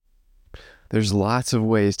There's lots of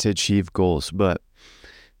ways to achieve goals, but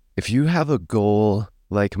if you have a goal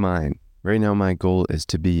like mine, right now my goal is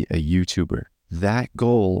to be a YouTuber. That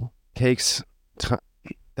goal takes time.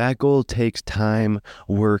 That goal takes time,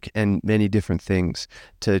 work, and many different things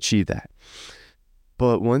to achieve that.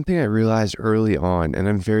 But one thing I realized early on, and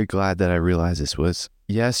I'm very glad that I realized this, was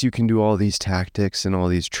yes, you can do all these tactics and all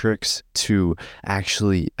these tricks to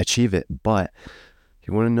actually achieve it, but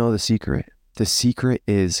you want to know the secret? The secret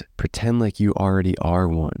is pretend like you already are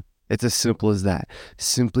one. It's as simple as that.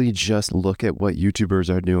 Simply just look at what YouTubers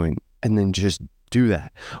are doing and then just do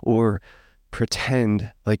that. Or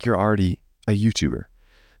pretend like you're already a YouTuber.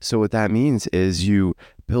 So what that means is you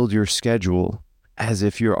build your schedule as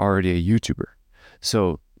if you're already a YouTuber.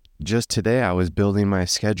 So just today I was building my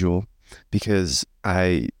schedule because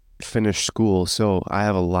I finished school. So I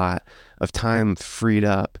have a lot of time freed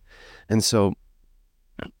up. And so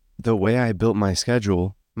the way I built my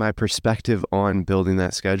schedule, my perspective on building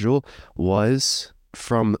that schedule was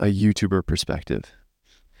from a YouTuber perspective.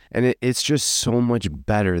 And it's just so much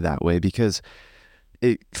better that way because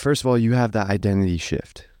first of all, you have that identity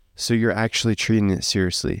shift. So you're actually treating it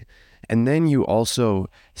seriously. And then you also,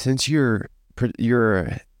 since you're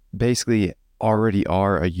basically already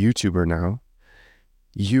are a YouTuber now,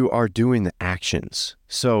 you are doing the actions.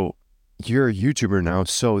 So you're a YouTuber now.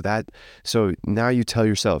 So now you tell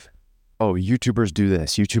yourself, oh, YouTubers do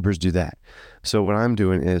this, YouTubers do that. So what I'm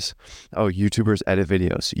doing is, oh, YouTubers edit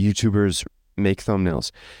videos, YouTubers make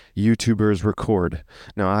thumbnails, YouTubers record.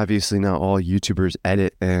 Now, obviously not all YouTubers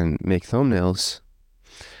edit and make thumbnails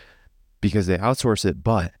because they outsource it,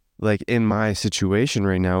 but like in my situation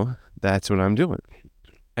right now, that's what I'm doing.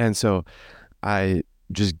 And so I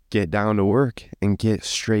just get down to work and get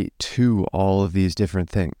straight to all of these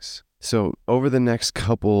different things. So over the next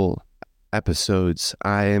couple episodes,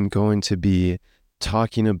 I am going to be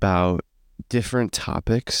talking about different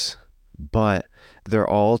topics, but they're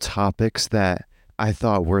all topics that I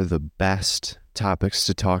thought were the best topics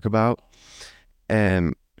to talk about.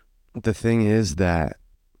 And the thing is that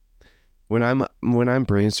when I'm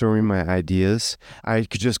brainstorming my ideas, I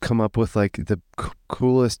could just come up with like the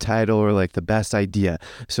coolest title or like the best idea.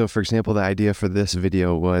 So for example, the idea for this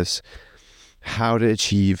video was how to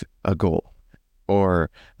achieve a goal,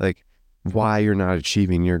 or like why you're not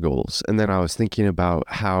achieving your goals. And then I was thinking about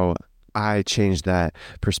how I changed that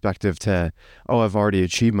perspective to, oh, I've already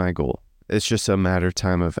achieved my goal. It's just a matter of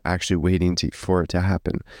time of actually waiting for it to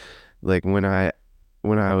happen. Like when I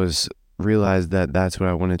was realized that that's what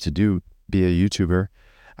I wanted to do, be a YouTuber,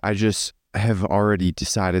 I just have already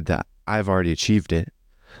decided that I've already achieved it.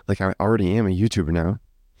 Like I already am a YouTuber now.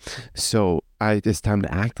 So it's time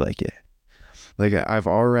to act like it. Like I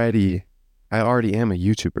already am a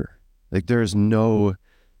YouTuber. Like there's no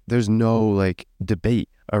like debate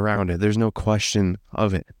around it. There's no question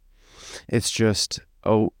of it. It's just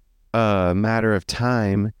a matter of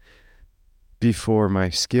time before my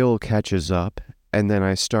skill catches up and then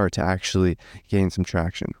I start to actually gain some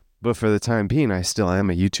traction. But for the time being, I still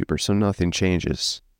am a YouTuber, so nothing changes.